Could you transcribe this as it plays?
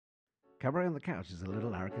Cabaret on the Couch is a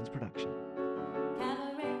Little Larrikins production.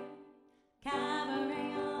 Cabaret,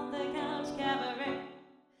 cabaret on the couch, cabaret.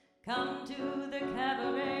 Come to the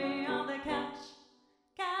cabaret on the couch,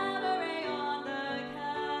 cabaret on the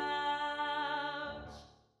couch.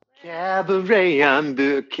 Cabaret on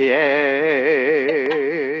the couch.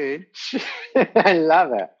 I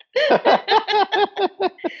love it.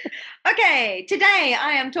 Okay, today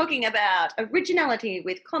I am talking about originality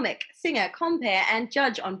with comic, singer, compere, and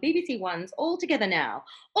judge on BBC One's All Together Now,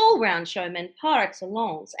 all-round showman par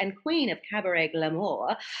excellence and queen of cabaret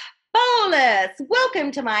glamour, Bolus.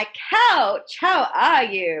 Welcome to my couch. How are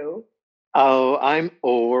you? Oh, I'm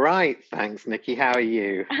all right. Thanks, Nikki. How are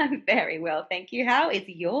you? I'm very well, thank you. How is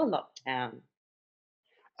your lockdown?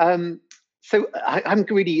 I'm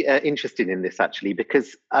really interested in this actually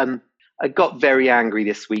because I got very angry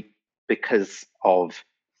this week because of,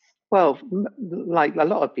 like a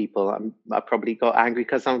lot of people, I probably got angry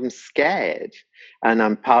because I'm scared. And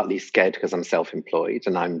I'm partly scared because I'm self-employed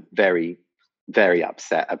and I'm very, very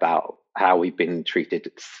upset about how we've been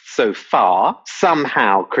treated so far.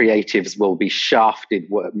 Somehow creatives will be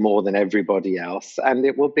shafted more than everybody else. And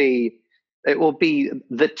it will be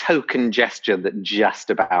the token gesture that just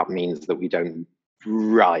about means that we don't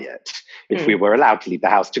riot if we were allowed to leave the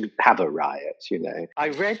house to have a riot. I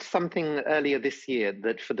read something earlier this year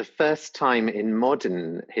that for the first time in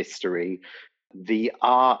modern history, the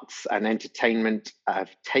arts and entertainment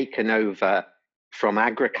have taken over from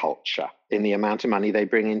agriculture in the amount of money they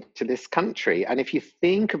bring into this country. And if you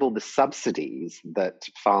think of all the subsidies that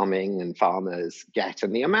farming and farmers get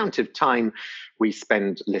and the amount of time we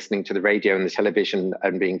spend listening to the radio and the television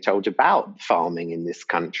and being told about farming in this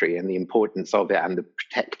country and the importance of it and the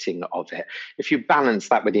protecting of it, if you balance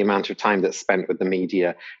that with the amount of time that's spent with the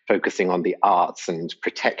media focusing on the arts and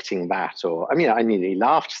protecting that, I nearly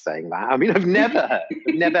laughed saying that. I've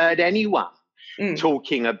never heard anyone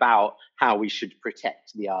talking about how we should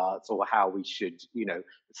protect the arts or how we should,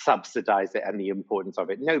 subsidize it and the importance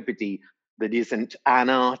of it. Nobody that isn't an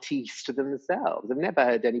artiste themselves. I've never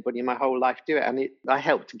heard anybody in my whole life do it. And I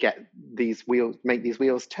help to make these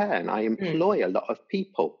wheels turn. I employ a lot of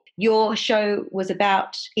people. Your show is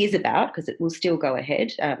about, because it will still go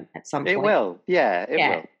ahead at some point. It will, it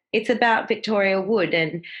will. It's about Victoria Wood.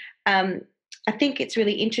 And I think it's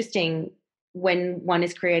really interesting when one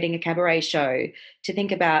is creating a cabaret show to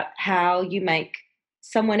think about how you make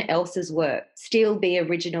someone else's work still be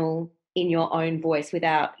original in your own voice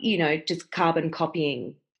without, just carbon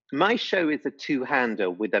copying. My show is a two-hander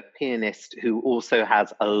with a pianist who also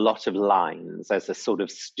has a lot of lines as a sort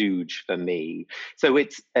of stooge for me. So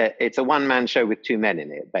it's a one-man show with two men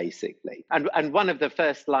in it, basically. And one of the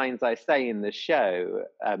first lines I say in the show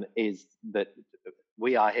is that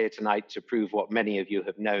we are here tonight to prove what many of you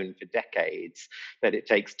have known for decades, that it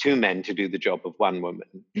takes two men to do the job of one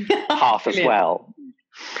woman, half as well.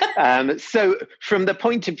 So from that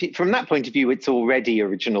point of view, it's already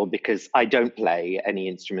original because I don't play any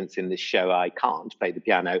instruments in this show. I can't play the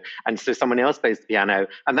piano, and so someone else plays the piano,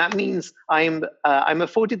 and that means I'm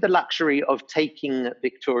afforded the luxury of taking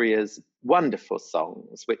Victoria's wonderful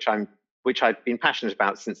songs, which I've been passionate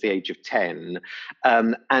about since the age of 10,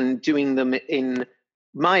 and doing them in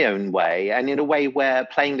my own way and in a way where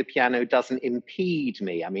playing the piano doesn't impede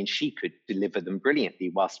me. She could deliver them brilliantly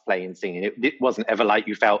whilst playing and singing. It wasn't ever like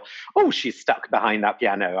you felt, oh, she's stuck behind that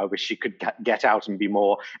piano. I wish she could get out and be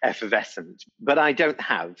more effervescent. But I don't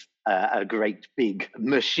have a great big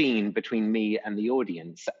machine between me and the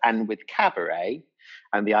audience. And with cabaret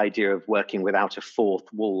and the idea of working without a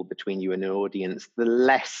fourth wall between you and an audience, the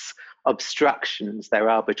less obstructions there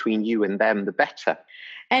are between you and them, the better.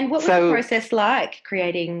 And what was the process like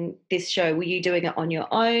creating this show? Were you doing it on your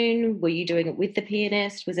own? Were you doing it with the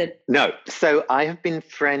pianist? Was it? No. So I have been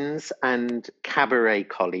friends and cabaret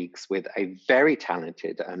colleagues with a very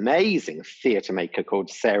talented, amazing theatre maker called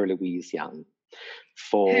Sarah Louise Young.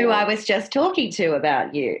 Who I was just talking to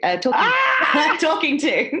about you. Talking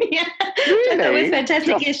to. Yeah. Really? That was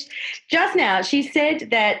fantastic. Just now, she said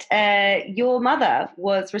that your mother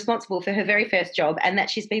was responsible for her very first job and that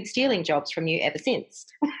she's been stealing jobs from you ever since.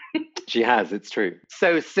 She has, it's true.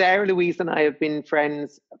 So Sarah Louise and I have been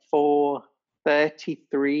friends for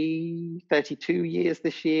 33, 32 years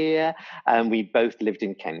this year. We both lived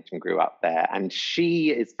in Kent and grew up there. And she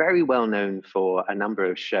is very well known for a number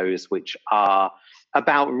of shows which are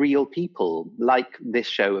about real people, like this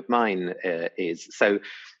show of mine is. So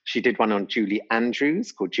she did one on Julie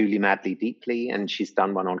Andrews called Julie Madly Deeply, and she's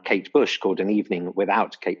done one on Kate Bush called An Evening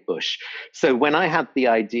Without Kate Bush. So when I had the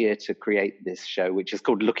idea to create this show, which is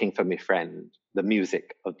called Looking for My Friend, the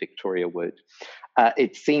music of Victoria Wood,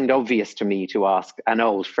 it seemed obvious to me to ask an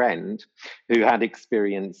old friend who had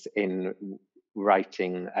experience in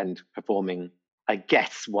writing and performing, I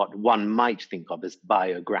guess, what one might think of as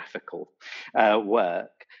biographical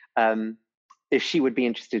work, if she would be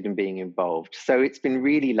interested in being involved. So it's been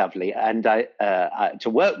really lovely, and to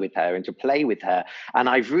work with her and to play with her. And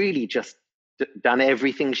I've really just done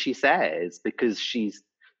everything she says, because she's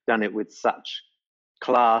done it with such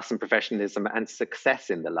class and professionalism and success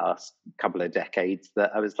in the last couple of decades,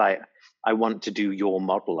 that I was like, I want to do your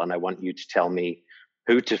model, and I want you to tell me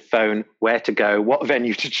who to phone, where to go, what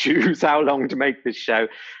venue to choose, how long to make this show.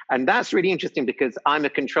 And that's really interesting, because I'm a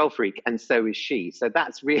control freak and so is she. So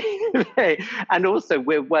that's really, and also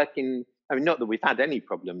we're working, I mean, not that we've had any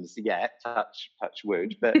problems yet, touch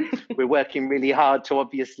wood, but we're working really hard to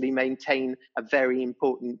obviously maintain a very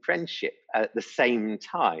important friendship at the same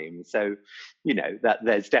time. So, you know, that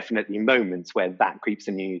there's definitely moments where that creeps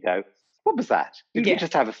in you go, what was that? Did we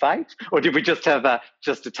just have a fight? Or did we just have a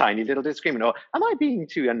tiny little disagreement? Or am I being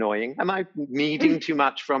too annoying? Am I needing too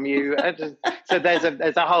much from you? So there's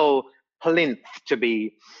a whole plinth to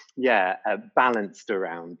be, balanced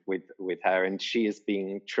around with her. And she is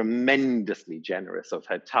being tremendously generous of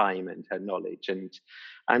her time and her knowledge. And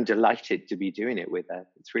I'm delighted to be doing it with her.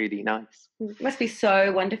 It's really nice. It must be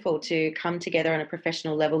so wonderful to come together on a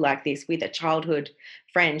professional level like this with a childhood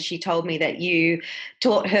friend. She told me that you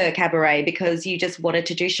taught her cabaret because you just wanted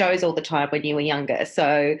to do shows all the time when you were younger.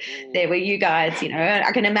 So there were you guys, you know,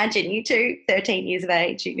 I can imagine you two, 13 years of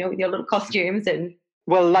age, you know, with your little costumes and...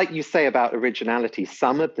 Well, like you say about originality,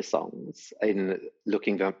 some of the songs in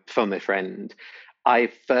Looking for My Friend, I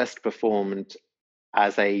first performed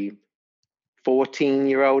as a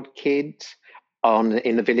 14-year-old kid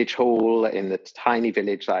in the village hall in the tiny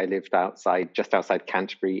village that I lived outside, just outside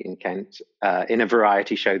Canterbury in Kent, in a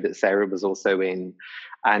variety show that Sarah was also in.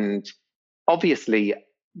 And obviously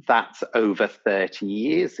that's over 30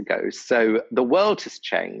 years ago. So the world has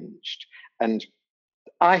changed and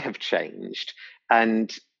I have changed.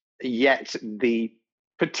 And yet the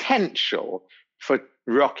potential for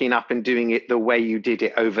rocking up and doing it the way you did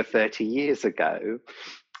it over 30 years ago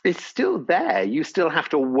is still there. You still have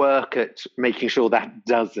to work at making sure that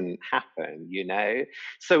doesn't happen, you know?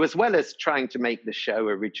 So as well as trying to make the show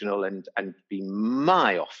original and be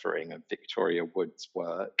my offering of Victoria Wood's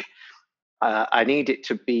work, I need it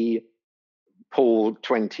to be Paul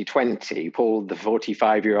 2020, Paul the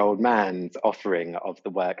 45-year-old man's offering of the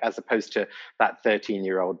work, as opposed to that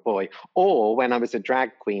 13-year-old boy. Or when I was a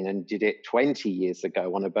drag queen and did it 20 years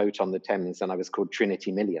ago on a boat on the Thames, and I was called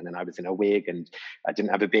Trinity Million, and I was in a wig and I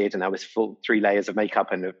didn't have a beard and I was full 3 layers of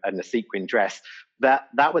makeup and a sequin dress.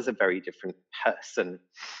 That was a very different person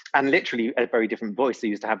and literally a very different voice. I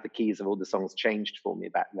used to have the keys of all the songs changed for me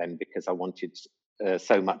back then because I wanted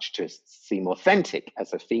so much to seem authentic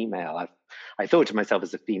as a female. I thought of myself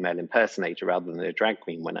as a female impersonator rather than a drag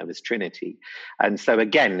queen when I was Trinity. And so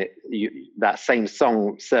again, that same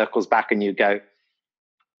song circles back and you go,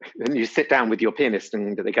 and you sit down with your pianist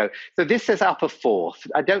and they go, so this says upper fourth.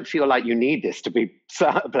 I don't feel like you need this to be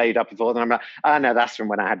played upper fourth. And I'm like, oh no, that's from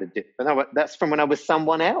when I had a dip. No, that's from when I was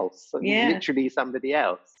someone else, literally somebody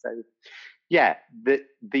else. So yeah,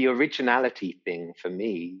 the originality thing for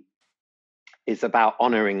me is about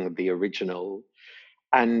honoring the original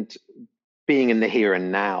and being in the here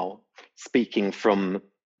and now, speaking from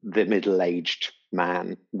the middle-aged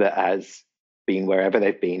man that has been wherever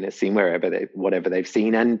they've been, has seen whatever they've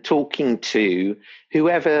seen, and talking to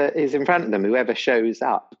whoever is in front of them, whoever shows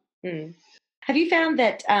up. Have you found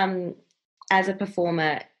that as a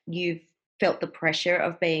performer, you've felt the pressure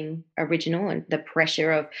of being original and the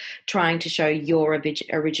pressure of trying to show your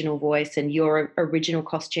original voice and your original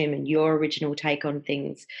costume and your original take on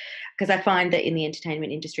things? Because I find that in the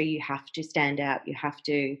entertainment industry, you have to stand out, you have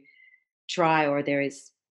to try, or there is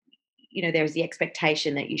the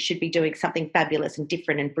expectation that you should be doing something fabulous and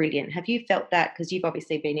different and brilliant. Have you felt that? Because you've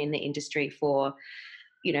obviously been in the industry for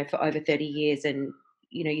over 30 years and,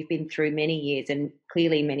 you've been through many years and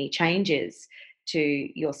clearly many changes to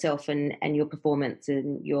yourself and your performance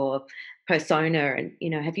and your persona. And,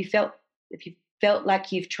 have you felt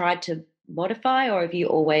like you've tried to modify, or have you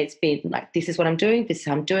always been like, this is what I'm doing, this is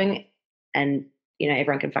how I'm doing it, and,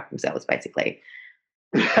 everyone can fuck themselves, basically?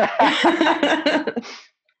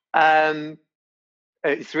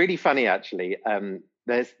 It's really funny, actually.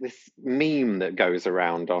 there's this meme that goes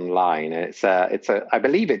around online. I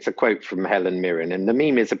believe it's a quote from Helen Mirren, and the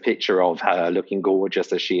meme is a picture of her looking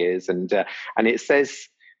gorgeous as she is, and it says,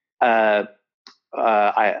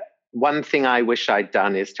 one thing I wish I'd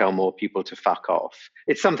done is tell more people to fuck off.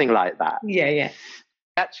 It's something like that. Yeah.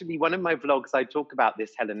 Actually, one of my vlogs, I talk about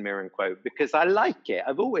this Helen Mirren quote because I like it.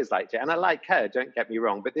 I've always liked it, and I like her, don't get me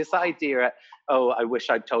wrong. But this idea, oh, I wish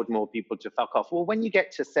I'd told more people to fuck off. Well, when you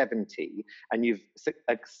get to 70 and you've,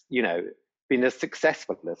 been as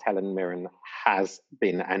successful as Helen Mirren has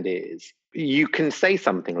been and is, you can say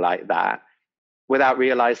something like that without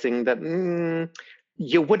realizing that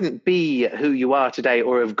you wouldn't be who you are today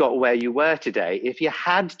or have got where you were today if you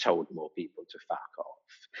had told more people to fuck off.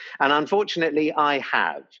 And unfortunately, I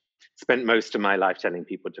have spent most of my life telling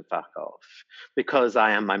people to fuck off because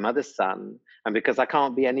I am my mother's son and because I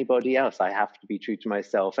can't be anybody else. I have to be true to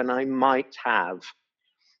myself. And I might have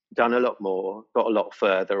done a lot more, got a lot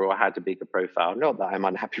further, or had a bigger profile. Not that I'm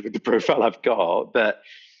unhappy with the profile I've got, but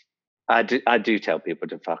I do tell people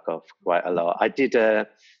to fuck off quite a lot. I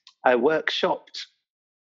workshopped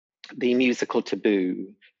the musical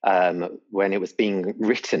Taboo when it was being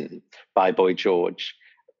written by Boy George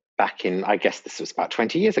back in, I guess this was about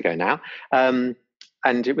 20 years ago now.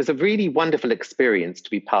 And it was a really wonderful experience to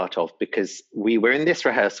be part of because we were in this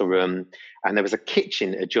rehearsal room and there was a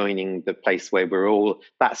kitchen adjoining the place where we're all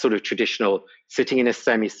that sort of traditional sitting in a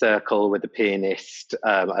semicircle with the pianist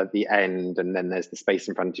at the end, and then there's the space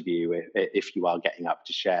in front of you if you are getting up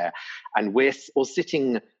to share. And we're all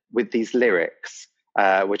sitting with these lyrics,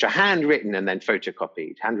 which are handwritten and then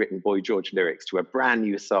photocopied, handwritten Boy George lyrics to a brand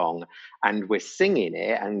new song. And we're singing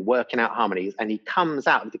it and working out harmonies. And he comes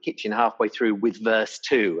out of the kitchen halfway through with verse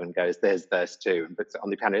 2 and goes, there's verse 2, and puts it on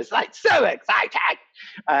the piano. It's like so exciting.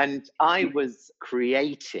 And I was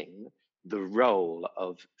creating the role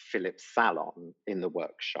of Philip Salon in the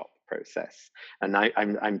workshop process. And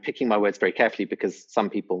I'm picking my words very carefully because some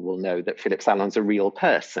people will know that Philip Salon's a real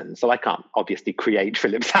person. So I can't obviously create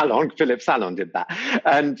Philip Salon. Philip Salon did that.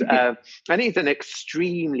 And he's an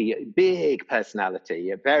extremely big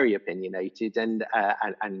personality, very opinionated, and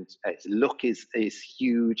his look is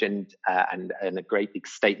huge and a great big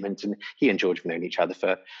statement. And he and George have known each other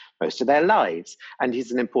for most of their lives. And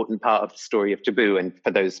he's an important part of the story of Taboo. And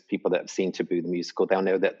for those people that have seen Taboo, the musical, they'll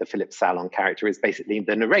know that the Philip Salon character is basically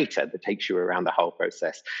the narrator that takes you around the whole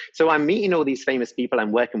process. So I'm meeting all these famous people.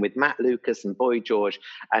 I'm working with Matt Lucas and Boy George,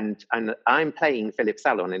 and I'm playing Philip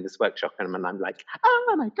Salon in this workshop, and I'm like,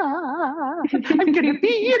 oh my God, I'm going to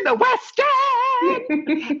be in the West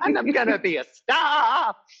End, and I'm going to be a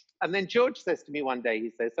star. And then George says to me one day,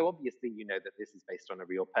 he says, so obviously you know that this is based on a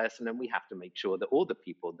real person, and we have to make sure that all the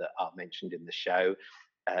people that are mentioned in the show,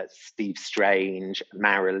 Steve Strange,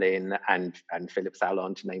 Marilyn, and Philip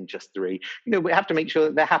Salon, to name just 3, we have to make sure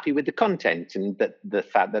that they're happy with the content and that the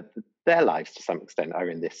fact that their lives to some extent are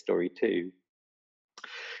in this story too.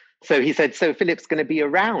 So he said, so Philip's going to be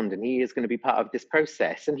around and he is going to be part of this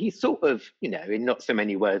process. And he sort of, in not so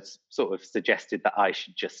many words, sort of suggested that I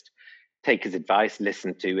should just take his advice,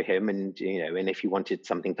 listen to him, and and if he wanted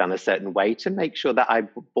something done a certain way, to make sure that I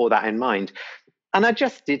bore that in mind. And I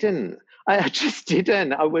just didn't. I just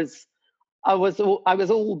didn't. I was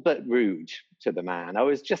all but rude to the man. I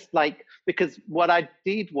was just like, because what I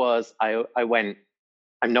did was I went,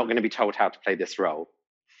 I'm not going to be told how to play this role,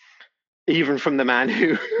 even from the man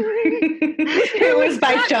who it was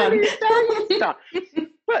based on.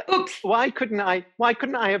 But oops, why couldn't I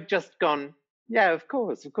have just gone, yeah, of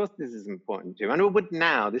course this is important too. And I would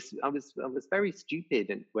now. I was very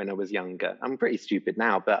stupid when I was younger. I'm pretty stupid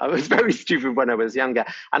now, but I was very stupid when I was younger.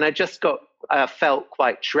 And I just felt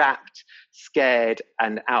quite trapped, scared,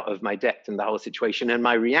 and out of my depth in the whole situation. And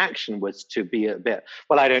my reaction was to be a bit,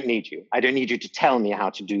 well, I don't need you. I don't need you to tell me how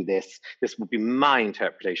to do this. This will be my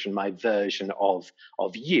interpretation, my version of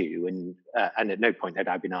you. And at no point had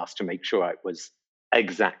I been asked to make sure I was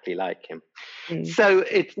exactly like him. So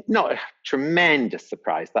it's not a tremendous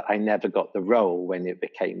surprise that I never got the role when it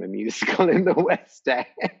became a musical in the West End.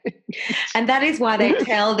 And that is why they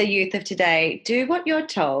tell the youth of today, do what you're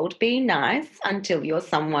told, be nice until you're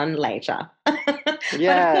someone later.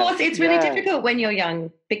 Yeah, but of course it's really difficult when you're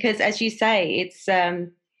young because, as you say, it's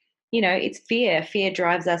it's fear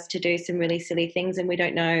drives us to do some really silly things, and we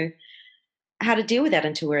don't know how to deal with that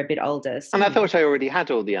until we're a bit older. So. And I thought I already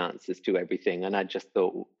had all the answers to everything, and I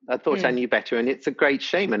thought I knew better, and it's a great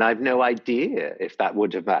shame, and I have no idea if that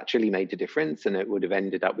would have actually made a difference and it would have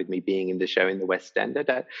ended up with me being in the show in the West End.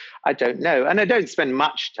 I don't know, and I don't spend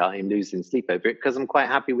much time losing sleep over it because I'm quite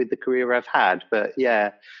happy with the career I've had. But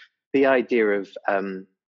yeah, the idea of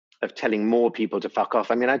of telling more people to fuck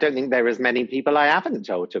off. I mean, I don't think there are as many people I haven't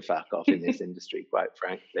told to fuck off in this industry, quite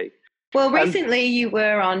frankly. Well, recently you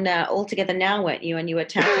were on All Together Now, weren't you? And you were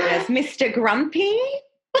touted as Mr. Grumpy.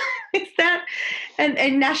 Is that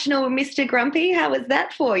a national Mr. Grumpy? How was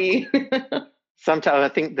that for you? Sometimes I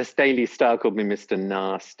think the Daily Star called me Mr.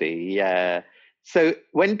 Nasty. Yeah. So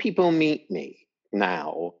when people meet me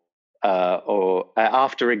now, or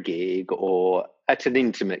after a gig or at an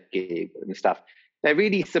intimate gig and stuff, they're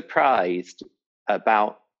really surprised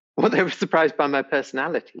about, well, they were surprised by my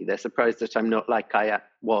personality. They're surprised that I'm not like I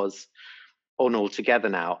was on All Together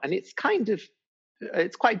Now. And it's quite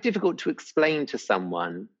difficult to explain to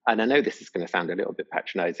someone, and I know this is going to sound a little bit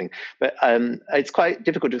patronizing, but it's quite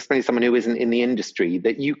difficult to explain to someone who isn't in the industry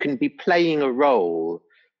that you can be playing a role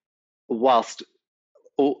whilst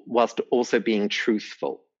also being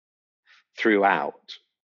truthful throughout.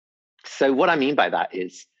 So what I mean by that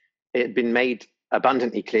is it had been made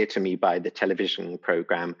abundantly clear to me by the television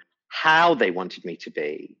program how they wanted me to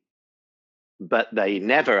be, but they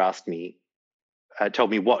never told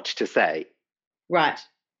me what to say. Right.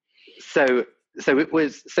 So it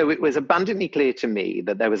was abundantly clear to me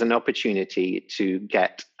that there was an opportunity to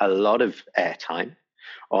get a lot of airtime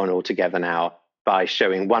on All Together Now by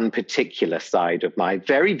showing one particular side of my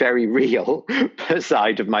very, very real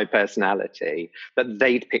side of my personality that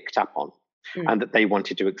they'd picked up on and that they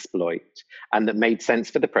wanted to exploit, and that made sense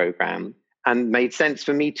for the program and made sense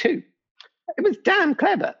for me too. It was damn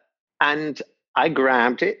clever. And I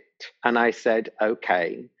grabbed it and I said,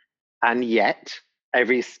 okay. And yet,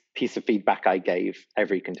 every piece of feedback I gave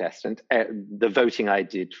every contestant, the voting I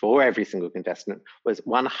did for every single contestant was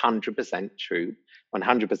 100% true,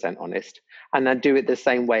 100% honest. And I'd do it the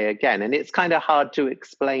same way again. And it's kind of hard to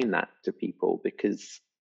explain that to people because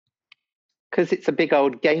it's a big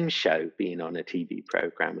old game show being on a TV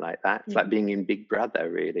program like that. It's like being in Big Brother,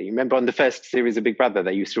 really. Remember on the first series of Big Brother,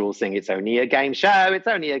 they used to all sing, "It's only a game show, it's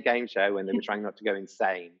only a game show," when they were trying not to go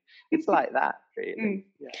insane. It's like that, really.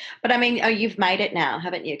 Yeah. But I mean, you've made it now,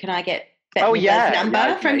 haven't you? Can I get Bette Midler's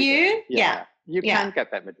number from you? Yeah. You can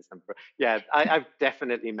get Bette Midler's number. Yeah, I've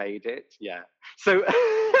definitely made it. Yeah. So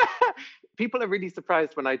people are really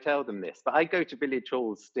surprised when I tell them this, but I go to village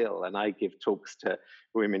halls still and I give talks to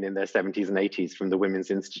women in their 70s and 80s from the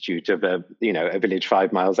Women's Institute of a village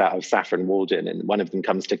 5 miles out of Saffron Walden, and one of them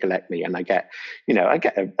comes to collect me, and I get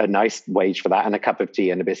a nice wage for that and a cup of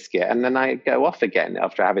tea and a biscuit, and then I go off again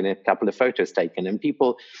after having a couple of photos taken. And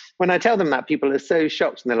people, when I tell them that, people are so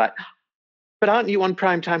shocked and they're like, "But aren't you on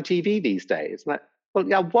primetime TV these days?" I'm like, well,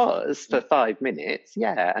 yeah, I was for 5 minutes,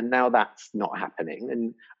 yeah, and now that's not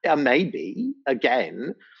happening. And maybe,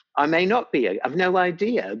 again, I may not be. I've no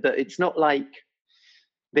idea, but it's not like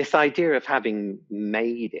this idea of having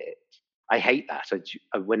made it. I hate that.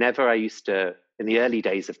 Whenever I used to, in the early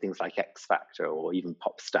days of things like X Factor or even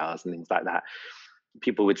Pop Stars and things like that,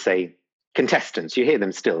 people would say, contestants, you hear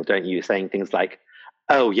them still, don't you, saying things like,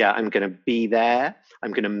 "Oh yeah, I'm going to be there.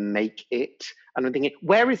 I'm going to make it." And I'm thinking,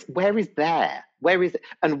 where is there? Where is it?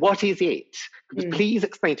 And what is it? Please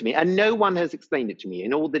explain to me. And no one has explained it to me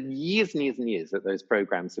in all the years and years and years that those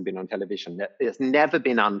programs have been on television. It's never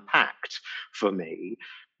been unpacked for me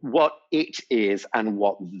what it is and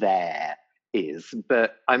what there is.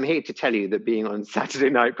 But I'm here to tell you that being on Saturday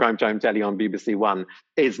night primetime telly on BBC One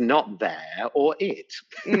is not there or it.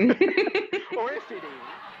 Or if it is.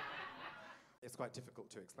 It's quite difficult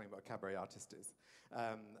to explain what a cabaret artist is.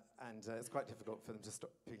 And it's quite difficult for them to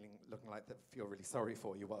stop looking like they feel really sorry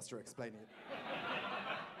for you whilst you're explaining it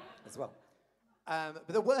as well. But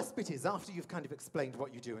the worst bit is, after you've kind of explained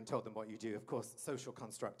what you do and told them what you do, of course, social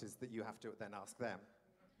construct is that you have to then ask them,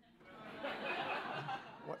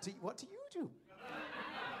 what do you do?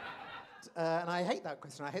 And I hate that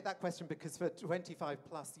question. I hate that question because for 25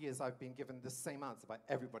 plus years I've been given the same answer by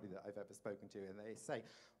everybody that I've ever spoken to, and they say,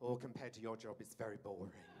 "Oh, compared to your job, it's very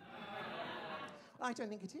boring." I don't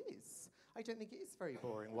think it is. I don't think it is very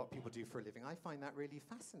boring what people do for a living. I find that really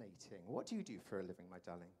fascinating. What do you do for a living, my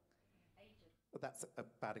darling? Well, that's a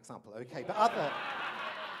bad example. Okay, but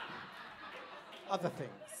other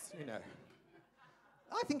things, you know.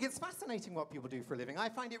 I think it's fascinating what people do for a living. I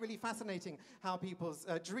find it really fascinating how people's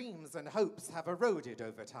dreams and hopes have eroded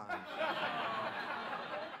over time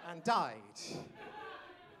and died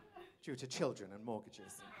due to children and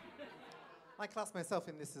mortgages. I class myself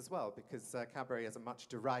in this as well because cabaret is a much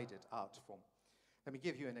derided art form. Let me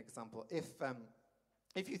give you an example.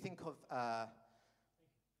 If you think of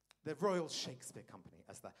the Royal Shakespeare Company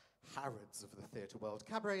as the Harrods of the theatre world,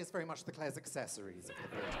 cabaret is very much the Claire's accessories of the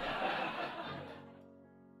theatre.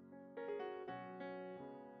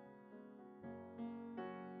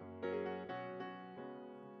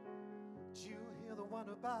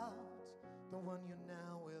 one about the one you're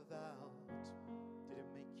now without? Did it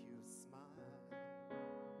make you smile?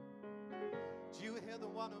 Do you hear the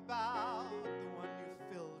one about the one you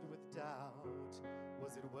filled with doubt?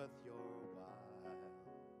 Was it worth your while?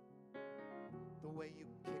 The way you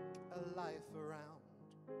kick a life around,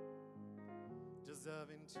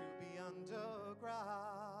 deserving to be underground.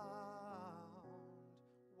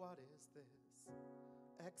 What is this?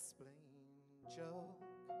 Explain, joke.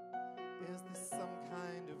 Is this some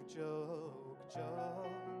kind of joke?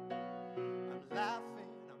 I'm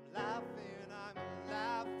laughing, I'm laughing, I'm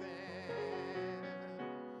laughing,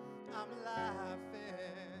 I'm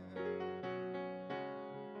laughing.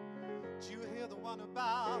 Do you hear the one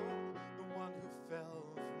about the one who fell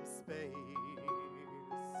from space?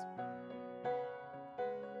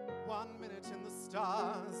 1 minute in the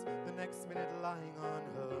stars, the next minute lying on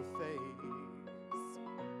her face.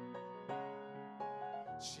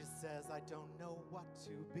 She says, I don't know what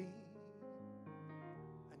to be.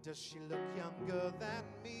 And does she look younger than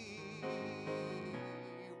me?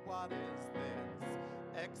 What is this?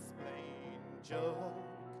 Explain, joke.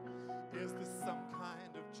 Is this some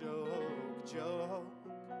kind of joke?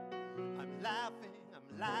 I'm laughing,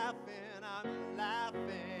 I'm laughing, I'm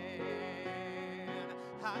laughing,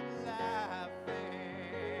 I'm laughing.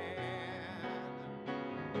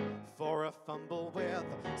 For a fumble with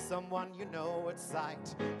someone you know at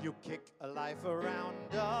sight, you kick a life around.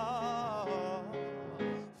 Oh,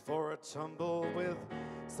 for a tumble with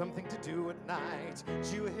something to do at night,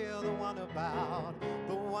 do you hear the one about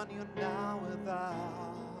the one you're now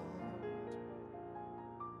without?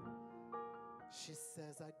 She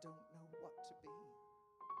says, I don't know what to be.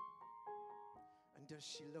 And does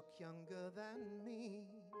she look younger than me?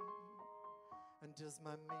 And does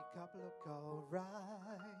my makeup look all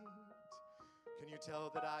right? Can you tell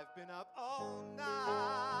that I've been up all night?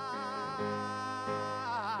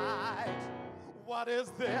 What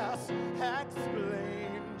is this?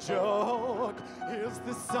 Explain, joke. Is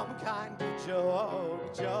this some kind of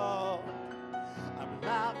joke? I'm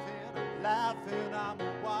laughing, I'm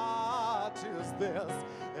what is this?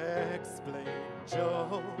 Explain,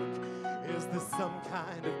 joke. Is this some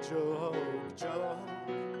kind of joke?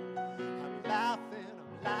 I'm laughing,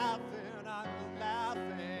 I'm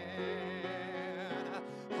laughing.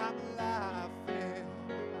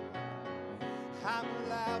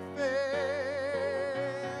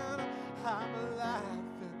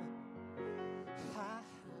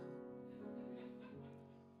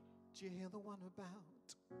 Do you hear the one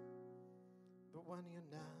about the one you're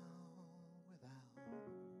now without?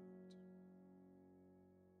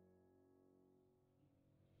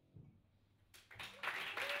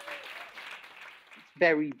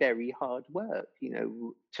 Very, very hard work,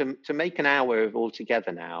 to make an hour of All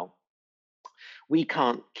Together Now. We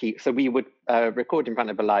can't keep, so we would record in front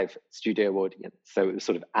of a live studio audience, so it was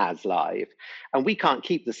sort of as live, and we can't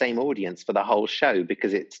keep the same audience for the whole show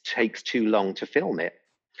because it takes too long to film it.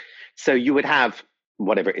 So you would have,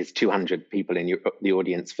 whatever it is, 200 people in the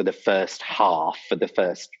audience for the first half, for the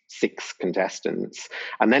first 6 contestants.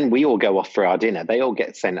 And then we all go off for our dinner. They all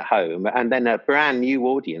get sent home. And then a brand new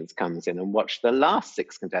audience comes in and watch the last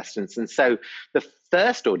 6 contestants. And so the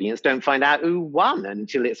first audience don't find out who won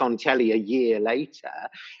until it's on telly a year later.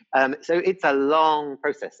 So it's a long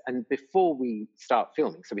process. And before we start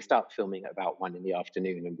filming, so we start filming at about 1 in the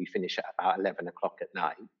afternoon and we finish at about 11 o'clock at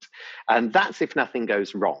night. And that's if nothing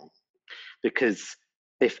goes wrong. Because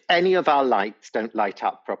if any of our lights don't light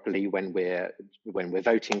up properly when we're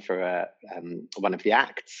voting for one of the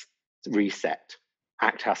acts, reset.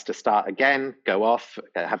 Act has to start again, go off,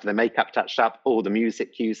 have the makeup touched up, all the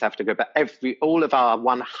music cues have to go back. All of our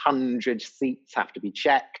 100 seats have to be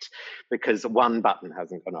checked because one button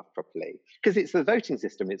hasn't gone off properly. Because it's the voting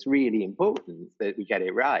system, it's really important that we get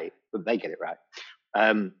it right, that they get it right.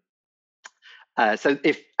 So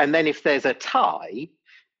if there's a tie,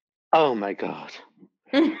 oh my God.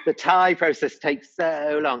 The tie process takes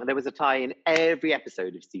so long. There was a tie in every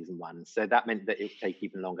episode of season 1, so that meant that it would take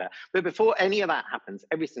even longer. But before any of that happens,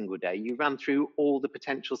 every single day, you run through all the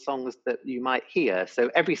potential songs that you might hear.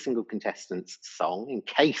 So every single contestant's song, in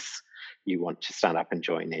case you want to stand up and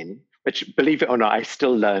join in, which, believe it or not, I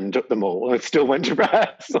still learned them all. I still went to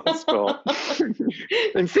rehearsals for.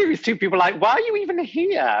 In series 2, people are like, why are you even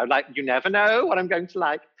here? Like, you never know what I'm going to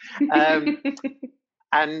like.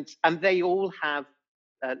 And they all have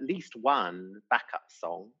at least one backup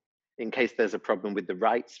song in case there's a problem with the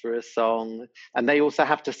rights for a song. And they also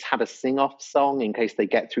have to have a sing-off song in case they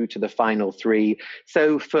get through to the final 3.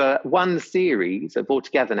 So for one series of All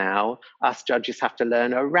Together Now, us judges have to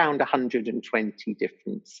learn around 120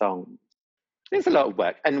 different songs. There's a lot of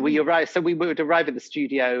work. And we would arrive at the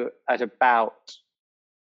studio at about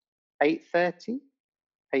 8:30,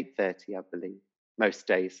 I believe, most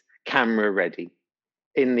days, camera ready,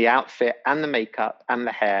 in the outfit and the makeup and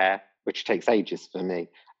the hair, which takes ages for me,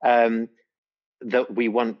 that we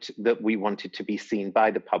wanted to be seen by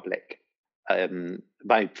the public,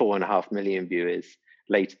 by 4.5 million viewers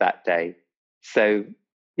later that day. So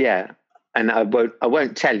yeah, and I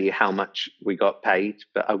won't tell you how much we got paid,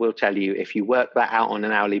 but I will tell you, if you work that out on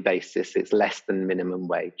an hourly basis, it's less than minimum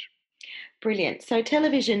wage. Brilliant. So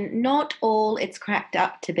television, not all it's cracked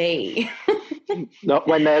up to be. Not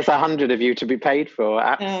when there's 100 of you to be paid for.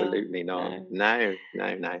 Absolutely not. No.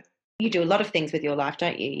 You do a lot of things with your life,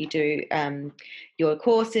 don't you? You do your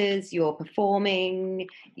courses, your performing,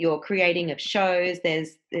 your creating of shows.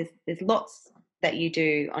 There's lots that you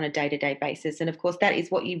do on a day-to-day basis. And of course, that is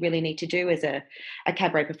what you really need to do as a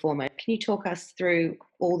cabaret performer. Can you talk us through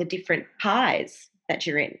all the different pies that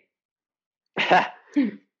you're in?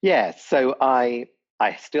 Yeah, so I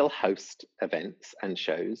still host events and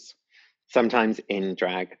shows, sometimes in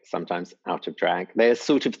drag, sometimes out of drag. There's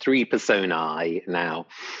sort of 3 personae now.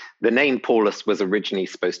 The name Paulus was originally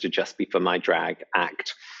supposed to just be for my drag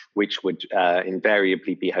act, which would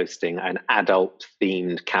invariably be hosting an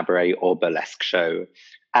adult-themed cabaret or burlesque show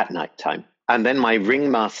at nighttime. And then my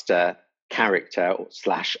ringmaster character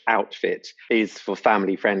 / outfit is for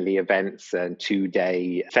family-friendly events and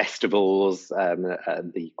 2-day festivals,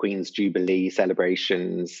 the Queen's Jubilee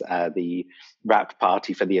celebrations, the wrap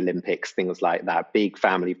party for the Olympics, things like that. Big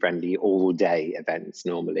family-friendly all-day events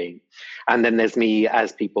normally. And then there's me,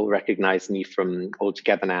 as people recognize me from All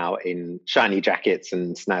Together Now, in shiny jackets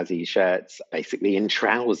and snazzy shirts, basically in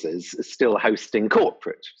trousers, still hosting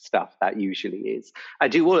corporate stuff. That usually is. I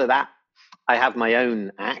do all of that. I have my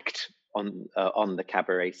own act on the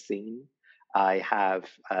cabaret scene. I have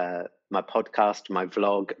my podcast, my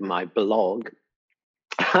vlog, my blog.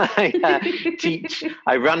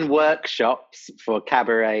 I run workshops for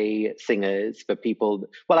cabaret singers, for people.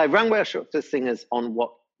 Well, I run workshops for singers on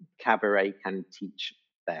what cabaret can teach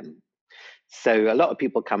them. So a lot of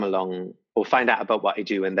people come along or find out about what I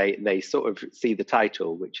do, and they sort of see the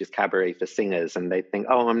title, which is Cabaret for Singers, and they think,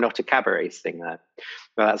 oh, I'm not a cabaret singer.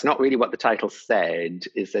 Well, that's not really what the title said,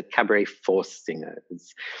 is a cabaret for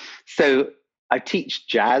singers. So I teach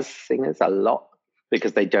jazz singers a lot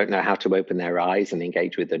because they don't know how to open their eyes and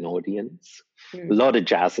engage with an audience. A lot of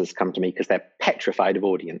jazzers come to me because they're petrified of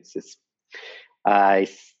audiences. I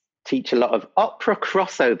teach a lot of opera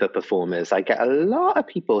crossover performers. I get a lot of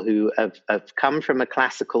people who have come from a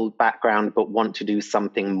classical background but want to do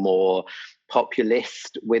something more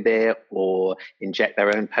populist with it or inject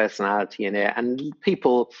their own personality in it. And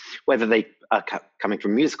people, whether they are coming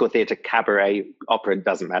from musical theatre, cabaret, opera, it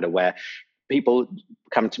doesn't matter where, people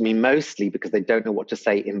come to me mostly because they don't know what to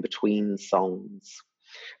say in between songs.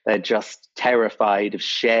 They're just terrified of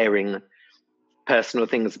sharing personal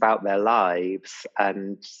things about their lives.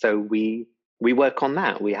 And so we work on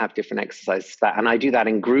that. We have different exercises for that. And I do that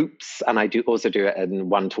in groups, and I also do it in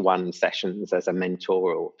one-to-one sessions as a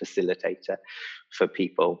mentor or facilitator for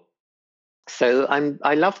people. So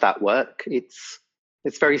I love that work. It's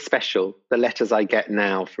very special. The letters I get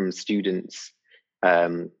now from students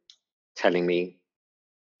telling me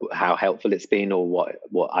how helpful it's been or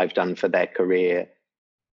what I've done for their career,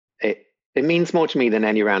 it means more to me than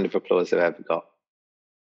any round of applause I've ever got.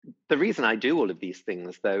 The reason I do all of these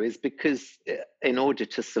things, though, is because in order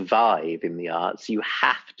to survive in the arts, you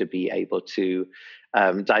have to be able to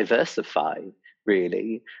diversify,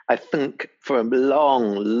 really. I think for a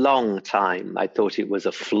long, long time, I thought it was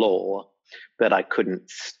a flaw that I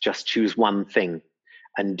couldn't just choose one thing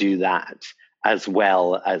and do that as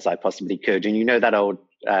well as I possibly could. And you know that old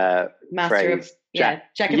phrase, jack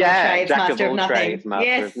of all trades, master of nothing.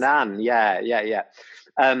 Master of none. Yeah.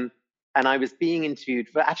 And I was being interviewed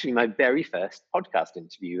for actually my very first podcast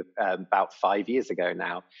interview about 5 years ago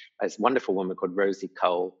now. This wonderful woman called Rosie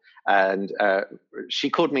Cole. And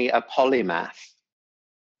she called me a polymath.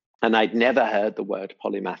 And I'd never heard the word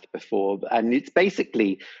polymath before. And it's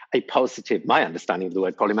basically a positive, my understanding of the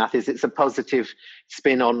word polymath is it's a positive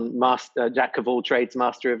spin on jack of all trades,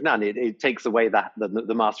 master of none. It takes away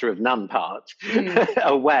the master of none part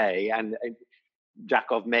away, and jack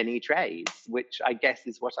of many trades, which I guess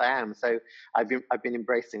is what I am. So I've been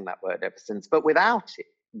embracing that word ever since. But without it,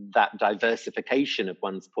 that diversification of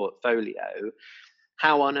one's portfolio,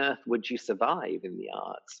 how on earth would you survive in the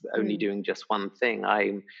arts, only doing just one thing?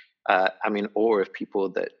 I'm in awe of people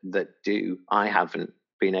that do. I haven't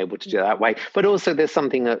been able to do that way. But also there's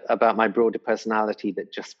something about my broader personality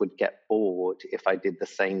that just would get bored if I did the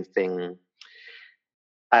same thing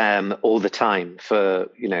all the time for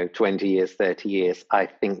 20 years, 30 years. I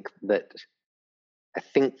think that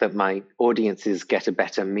my audiences get a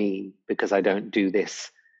better me because I don't do this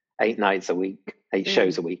 8 nights a week, 8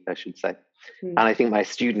 shows a week, I should say. And I think my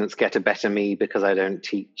students get a better me because I don't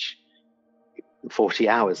teach 40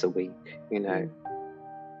 hours a week,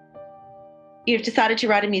 You've decided to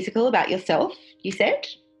write a musical about yourself, you said?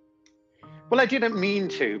 Well, I didn't mean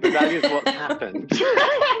to, but that is what's happened.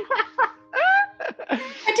 I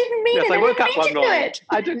didn't mean yes, it. I woke up didn't one mean to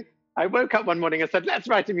do morning. it. I woke up one morning and said, let's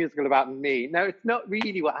write a musical about me. No, it's not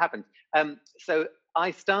really what happened. So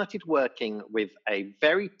I started working with a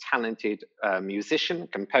very talented musician,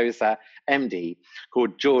 composer, MD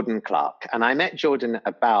called Jordan Clark. And I met Jordan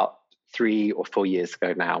about 3 or 4 years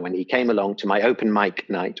ago now when he came along to my open mic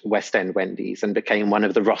night, West End Wendy's, and became one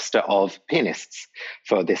of the roster of pianists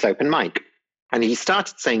for this open mic. And he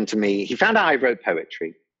started saying to me, he found out I wrote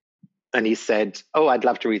poetry. And he said, oh, I'd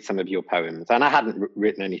love to read some of your poems. And I hadn't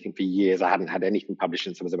written anything for years. I hadn't had anything published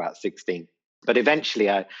since I was about 16. But eventually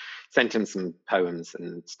I sent him some poems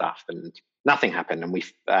and stuff, and nothing happened.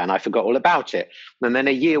 And I forgot all about it. And then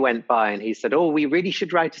a year went by and he said, oh, we really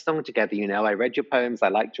should write a song together. I read your poems. I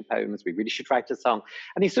liked your poems. We really should write a song.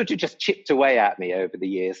 And he sort of just chipped away at me over the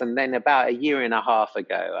years. And then about a year and a half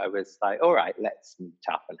ago, I was like, all right, let's meet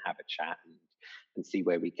up and have a chat and see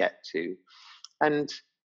where we get to. And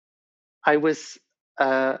I was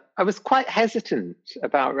quite hesitant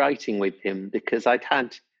about writing with him because I'd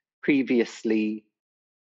had previously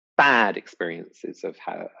bad experiences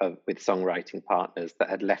with songwriting partners that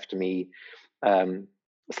had left me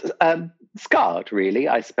scarred, really,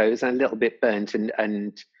 I suppose, and a little bit burnt.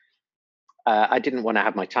 And I didn't want to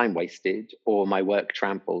have my time wasted or my work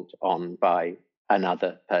trampled on by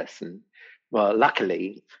another person. Well,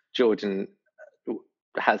 luckily, Jordan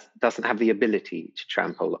doesn't have the ability to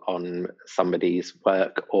trample on somebody's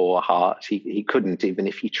work or heart. He couldn't, even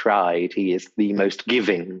if he tried. He is the most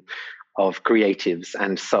giving of creatives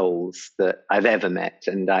and souls that I've ever met.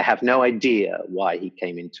 And I have no idea why he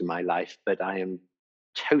came into my life, but I am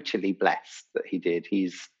totally blessed that he did.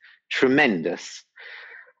 He's tremendous.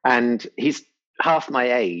 And he's half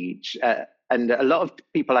my age. And a lot of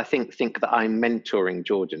people, I think that I'm mentoring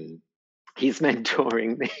Jordan. He's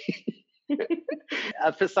mentoring me.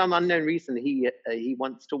 For some unknown reason, he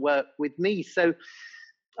wants to work with me. So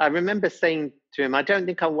I remember saying to him, I don't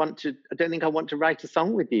think I want to write a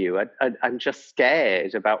song with you. I'm just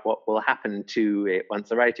scared about what will happen to it once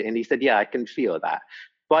I write it. And he said, yeah, I can feel that.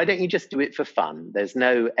 Why don't you just do it for fun? There's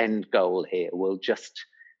no end goal here.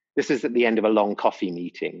 This is at the end of a long coffee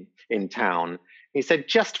meeting in town. He said,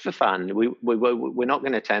 just for fun, we're not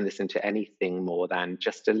going to turn this into anything more than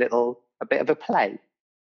just a bit of a play.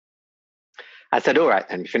 I said, all right,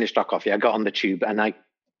 then. We finished our coffee. I got on the tube and I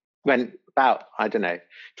went about,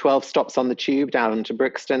 12 stops on the tube down to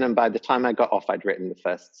Brixton. And by the time I got off, I'd written the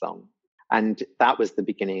first song. And that was the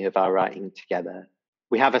beginning of our writing together.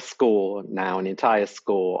 We have a score now, an entire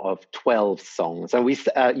score of 12 songs. And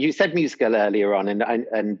you said musical earlier on,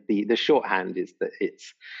 and the shorthand is that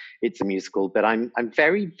it's a musical. But I'm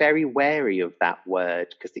very, very wary of that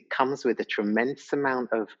word because it comes with a tremendous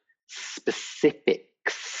amount of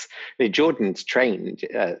specifics. Jordan's trained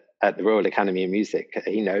at the Royal Academy of Music.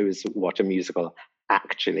 He knows what a musical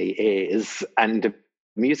actually is, and a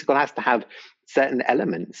musical has to have certain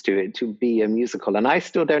elements to it to be a musical. And I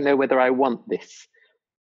still don't know whether I want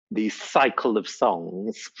the cycle of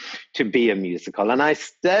songs to be a musical. And I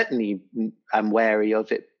certainly am wary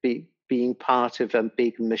of it being part of a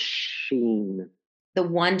big machine. The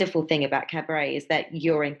wonderful thing about cabaret is that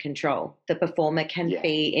you're in control. The performer can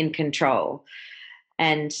be in control.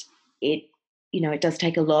 And it does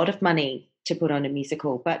take a lot of money to put on a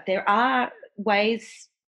musical, but there are ways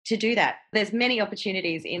to do that. There's many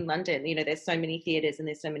opportunities in London. There's so many theatres and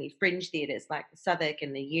there's so many fringe theatres like the Southwark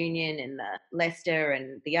and the Union and the Leicester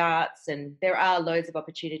and the Arts, and there are loads of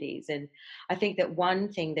opportunities. And I think that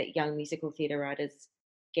one thing that young musical theatre writers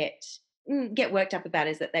get worked up about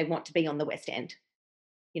is that they want to be on the West End.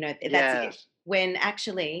 That's it. When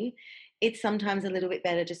actually it's sometimes a little bit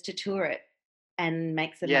better just to tour it and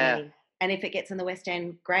make some money. And if it gets in the West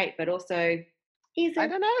End, great. But also, I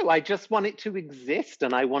don't know. I just want it to exist,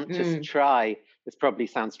 and I want to try. This probably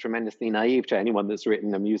sounds tremendously naive to anyone that's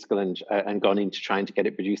written a musical and gone into trying to get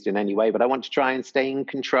it produced in any way. But I want to try and stay in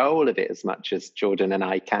control of it as much as Jordan and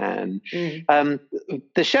I can.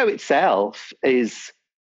 The show itself is,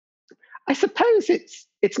 I suppose,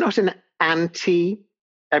 it's not an anti.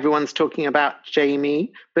 Everyone's talking about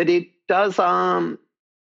Jamie, but it does.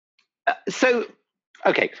 So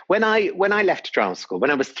Okay, when I left drama school, when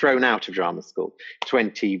I was thrown out of drama school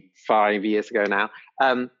 25 years ago now,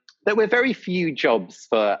 there were very few jobs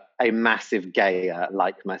for a massive gayer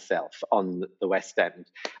like myself on the West End.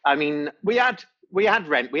 I mean, we had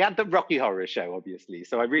Rent, we had the Rocky Horror Show, obviously.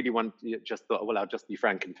 So I really just thought, well, I'll just be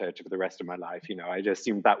Frankenfurter for the rest of my life. You know, I just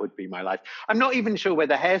assumed that would be my life. I'm not even sure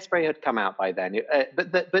whether Hairspray had come out by then.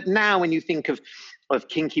 But now, when you think of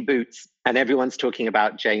Kinky Boots, and everyone's talking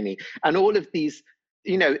about Jamie, and all of these,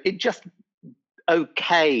 you know, it just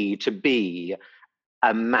okay to be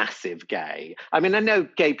a massive gay. I mean, I know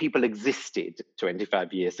gay people existed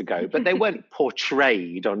 25 years ago, but they weren't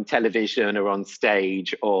portrayed on television or on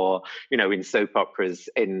stage or, you know, in soap operas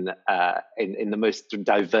in the most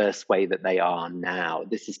diverse way that they are now.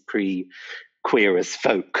 This is pre-Queer as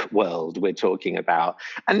Folk world we're talking about.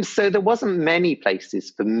 And so there wasn't many places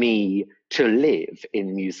for me to live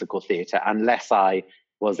in musical theatre unless I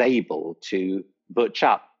was able to butch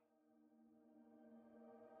up.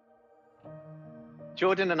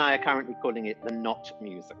 Jordan and I are currently calling it the Not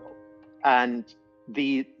Musical. And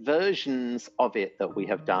the versions of it that we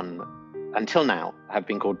have done until now have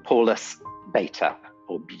been called Paulus Beta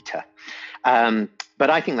or Beta. But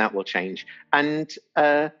I think that will change. And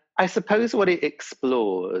I suppose what it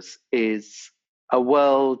explores is a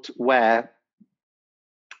world where,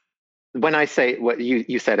 when I say what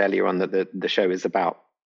you said earlier on, that the show is about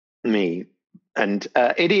me, and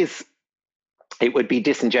it would be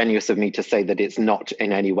disingenuous of me to say that it's not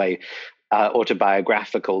in any way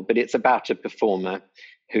autobiographical, but it's about a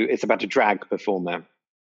drag performer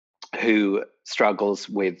who struggles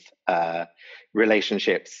with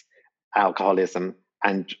relationships, alcoholism,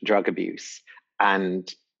 and drug abuse.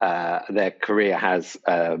 And their career has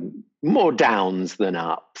more downs than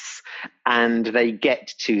ups. And they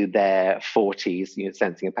get to their 40s, you're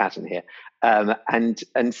sensing a pattern here,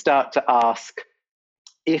 and start to ask,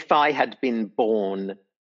 if I had been born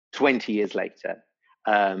 20 years later,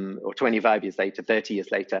 or 25 years later, 30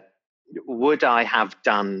 years later, would I have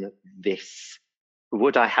done this?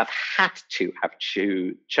 Would I have had to have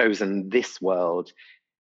chosen this world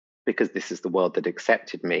because this is the world that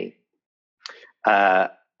accepted me,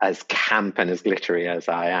 as camp and as glittery as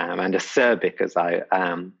I am and acerbic as I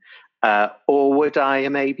am? Or would I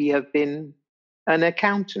maybe have been an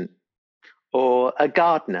accountant or a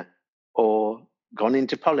gardener or gone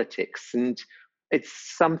into politics? And it's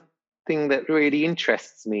something that really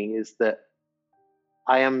interests me, is that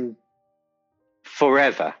I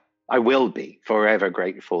will be forever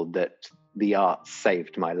grateful that the arts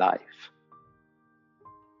saved my life.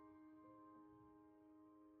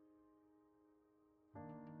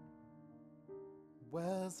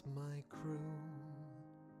 Where's my crew?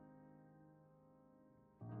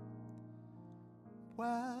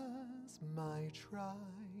 Where's my tribe?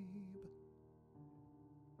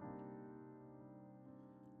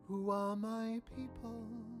 Who are my people?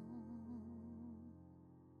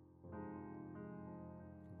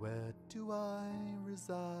 Where do I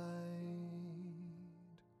reside?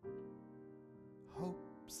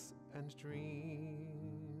 Hopes and dreams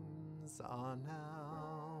are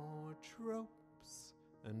now tropes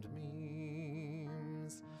and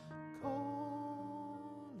memes,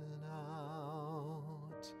 calling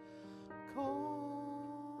out, calling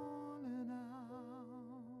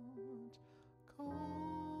out, calling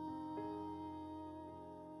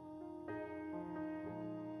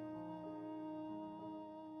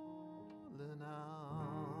out.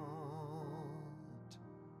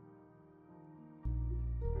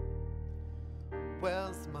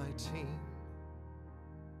 Where's my team?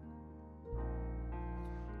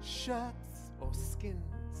 Shirts or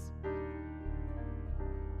skins,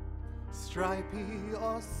 stripy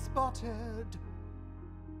or spotted?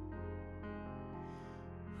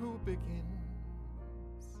 Who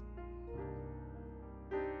begins?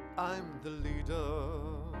 I'm the leader,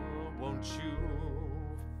 won't you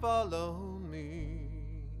follow me?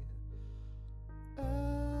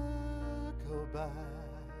 Echo back,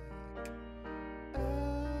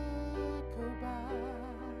 echo back.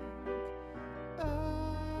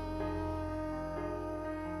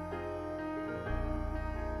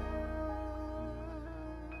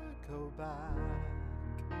 Back.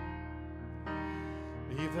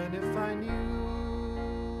 Even if I knew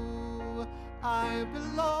I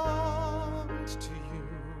belonged to you,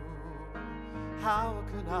 how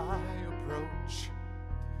can I approach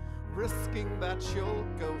risking that you'll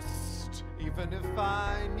ghost? Even if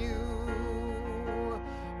I knew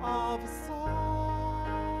of a song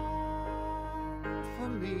for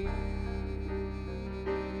me.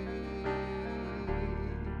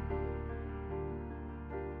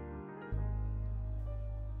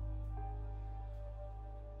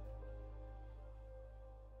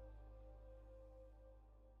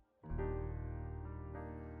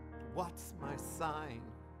 What's my sign?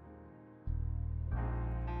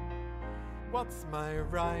 What's my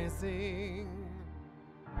rising?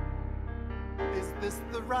 Is this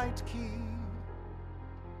the right key?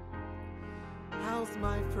 How's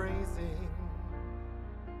my phrasing?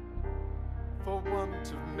 For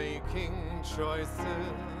want of making choices,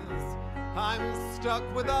 I'm stuck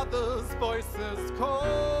with others' voices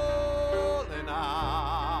calling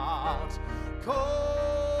out,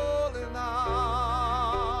 calling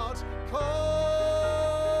out, calling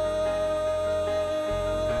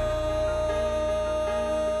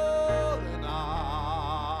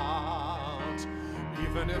out.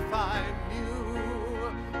 Even if I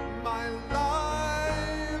knew my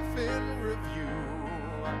life in review,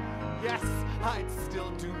 yes, I'd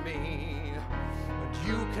still do me, and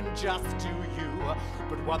you can just do you.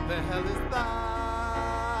 But what the hell is that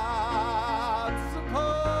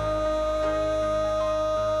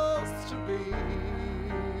supposed to be?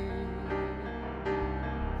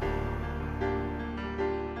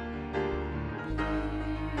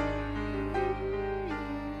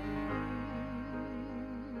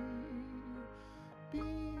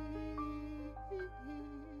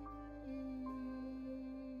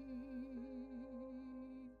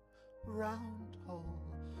 Round hole,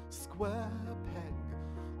 square peg,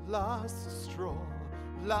 last straw,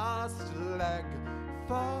 last leg,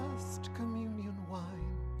 first communion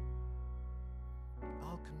wine.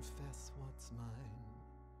 I'll confess what's mine.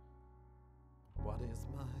 What is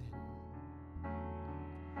mine?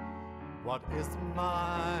 What is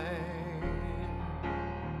mine?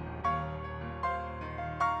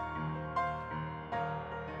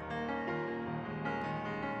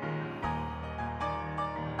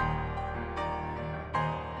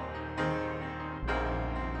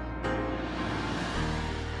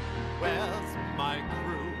 Where's my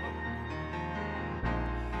crew?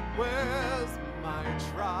 Where's my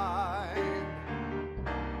tribe?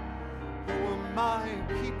 Who are my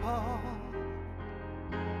people?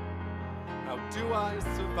 How do I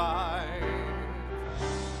survive?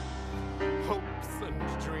 Hopes and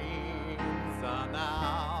dreams are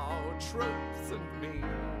now tropes and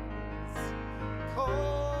means.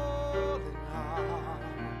 Calling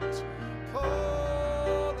out,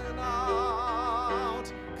 calling out,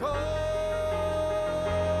 calling out.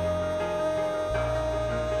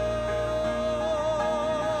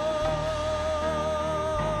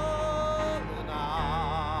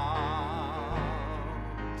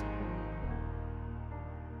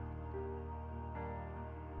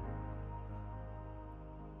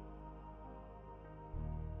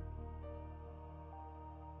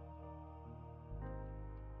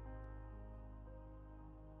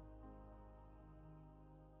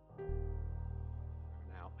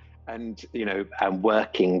 Now. And,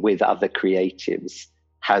 working with other creatives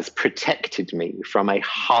has protected me from a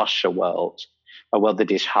harsher world, a world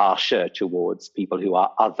that is harsher towards people who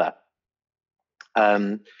are other.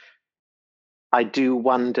 I do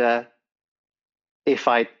wonder if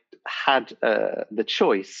I had the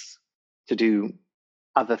choice to do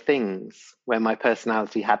other things where my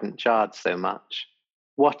personality hadn't jarred so much,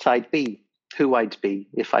 what I'd be, who I'd be,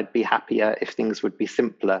 if I'd be happier, if things would be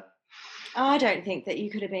simpler. I don't think that you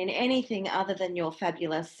could have been anything other than your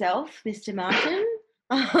fabulous self, Mr. Martin.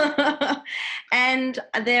 And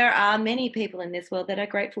there are many people in this world that are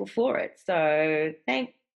grateful for it. So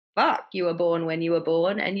thank fuck you were born when you were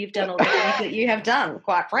born, and you've done all the things that you have done,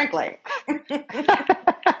 quite frankly.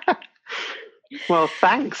 Well,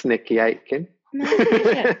 thanks, Nikki Aitken. My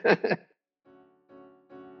pleasure.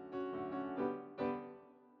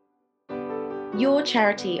 Your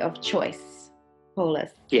charity of choice,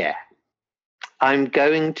 Paulus. Yeah. I'm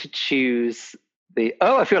going to choose the...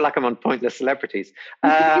 Oh, I feel like I'm on Pointless Celebrities.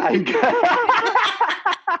 I'm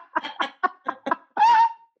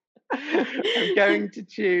going to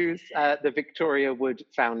choose the Victoria Wood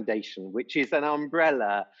Foundation, which is an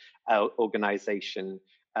umbrella organisation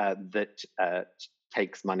that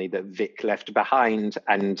takes money that Vic left behind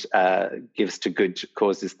and gives to good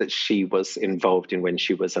causes that she was involved in when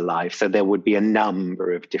she was alive. So there would be a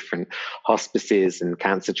number of different hospices and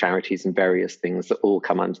cancer charities and various things that all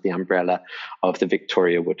come under the umbrella of the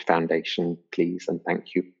Victoria Wood Foundation, please, and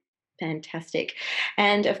thank you. Fantastic.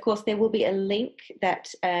 And of course, there will be a link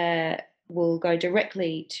that will go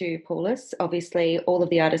directly to Paulus. Obviously, all of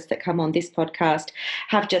the artists that come on this podcast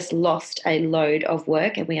have just lost a load of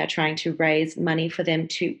work, and we are trying to raise money for them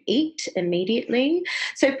to eat immediately.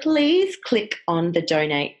 So please click on the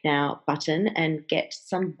donate now button and get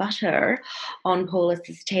some butter on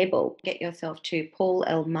Paulus's table. Get yourself to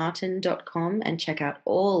paulelmartin.com and check out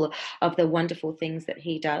all of the wonderful things that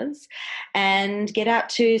he does, and get out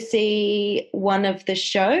to see one of the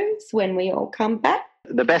shows when we all come back.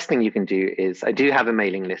 The best thing you can do is, I do have a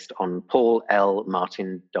mailing list on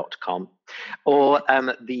paulelmartin.com, or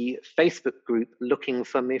the Facebook group Looking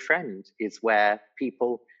for Me Friend is where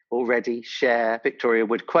people already share Victoria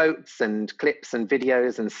Wood quotes and clips and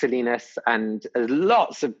videos and silliness, and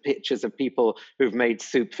lots of pictures of people who've made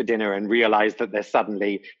soup for dinner and realized that they're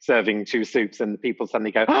suddenly serving 2 soups, and people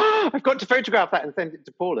suddenly go, oh, I've got to photograph that and send it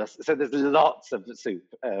to Paulus. So there's lots of soup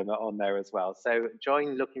on there as well. So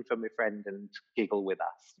join Looking for Me Friend and giggle with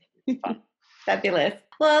us. It's fun. Fabulous.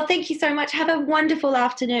 Well, thank you so much. Have a wonderful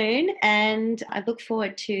afternoon, and I look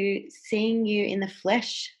forward to seeing you in the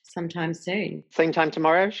flesh sometime soon. Same time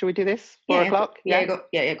tomorrow. Should we do this? 4 o'clock? Yeah,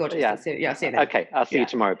 gorgeous. Yeah. See you then. Okay, I'll see you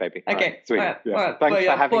tomorrow, baby. Okay. All right, sweet. All right. Yeah. All right. Thanks Bye,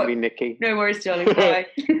 for having bye. me, Nikki. No worries, darling. Bye.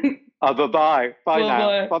 Bye-bye. Bye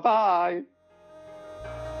now. Bye-bye. Bye-bye.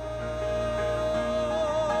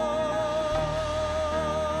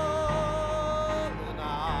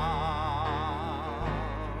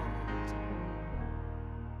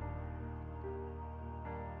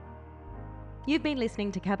 You've been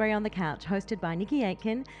listening to Cabaret on the Couch, hosted by Nikki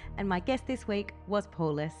Aitken, and my guest this week was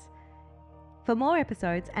Paulus. For more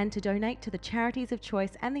episodes and to donate to the charities of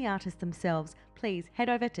choice and the artists themselves, please head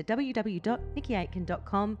over to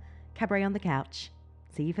www.nikkieaitken.com, Cabaret on the Couch.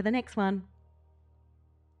 See you for the next one.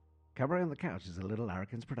 Cabaret on the Couch is a Little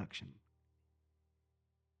Larrikins production.